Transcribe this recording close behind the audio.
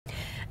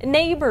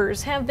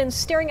Neighbors have been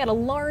staring at a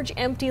large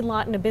empty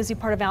lot in a busy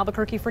part of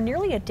Albuquerque for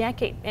nearly a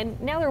decade, and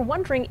now they're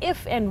wondering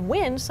if and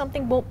when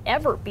something will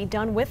ever be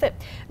done with it.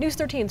 News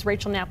 13's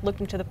Rachel Knapp looked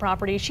into the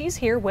property. She's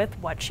here with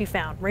what she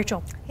found.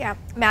 Rachel. Yeah,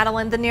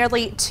 Madeline, the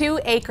nearly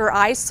 2-acre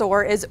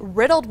eyesore is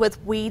riddled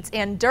with weeds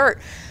and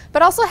dirt,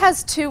 but also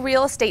has 2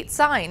 real estate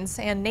signs,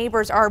 and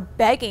neighbors are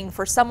begging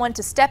for someone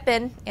to step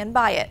in and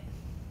buy it.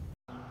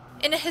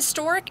 In a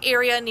historic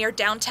area near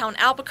downtown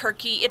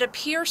Albuquerque, it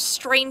appears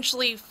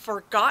strangely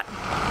forgotten.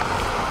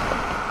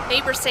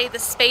 Neighbors say the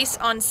space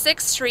on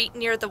 6th Street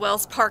near the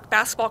Wells Park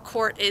basketball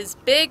court is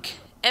big,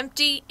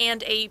 empty,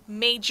 and a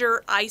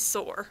major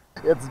eyesore.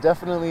 It's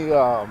definitely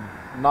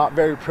not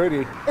very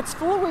pretty. It's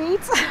full of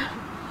weeds.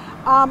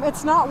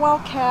 It's not well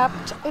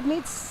kept. It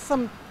needs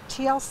some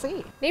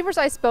TLC. Neighbors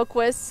I spoke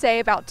with say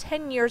about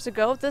 10 years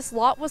ago, this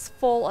lot was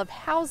full of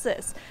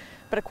houses.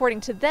 But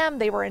according to them,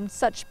 they were in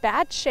such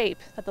bad shape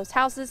that those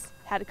houses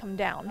had to come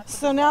down.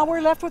 So now we're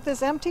left with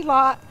this empty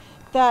lot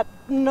that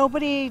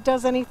nobody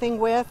does anything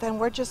with, and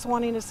we're just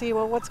wanting to see,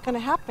 well, what's going to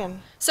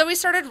happen. So we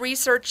started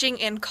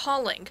researching and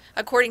calling.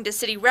 According to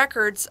city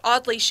records,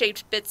 oddly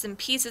shaped bits and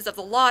pieces of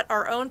the lot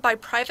are owned by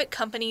private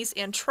companies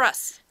and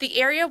trusts. The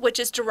area, which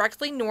is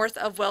directly north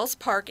of Wells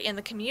Park and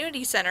the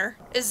community center,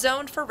 is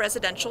zoned for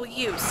residential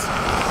use.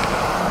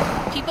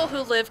 People who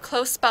live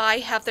close by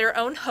have their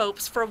own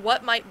hopes for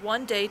what might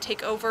one day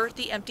take over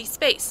the empty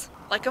space,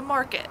 like a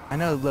market. I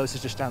know Lowe's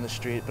is just down the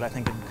street, but I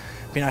think it'd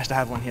be nice to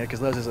have one here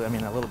because Lowe's is, a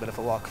little bit of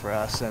a walk for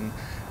us, and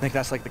I think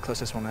that's like the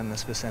closest one in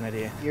this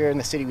vicinity. Here in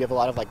the city, we have a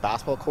lot of like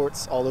basketball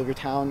courts all over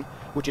town,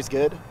 which is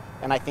good.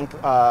 And I think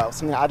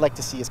something I'd like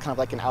to see is kind of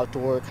like an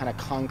outdoor kind of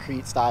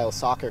concrete style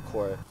soccer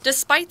court.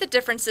 Despite the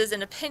differences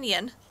in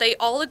opinion, they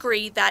all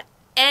agree that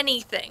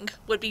anything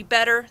would be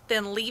better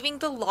than leaving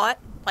the lot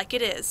like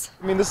it is.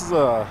 I mean, this is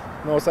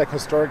it's like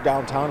historic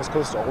downtown. It's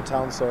close to Old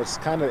Town, so it's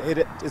kind of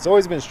it's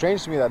always been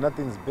strange to me that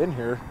nothing's been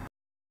here.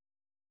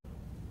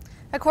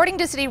 According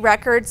to city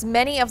records,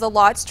 many of the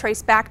lots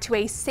trace back to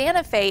a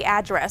Santa Fe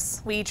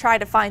address. We tried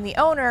to find the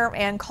owner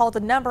and called the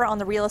number on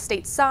the real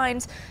estate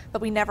signs,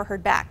 but we never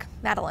heard back.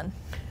 Madeline.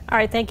 All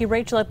right, thank you,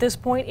 Rachel. At this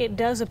point, it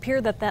does appear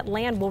that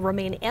land will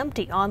remain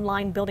empty.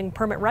 Online building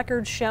permit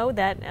records show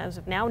that as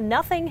of now,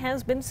 nothing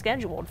has been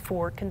scheduled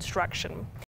for construction.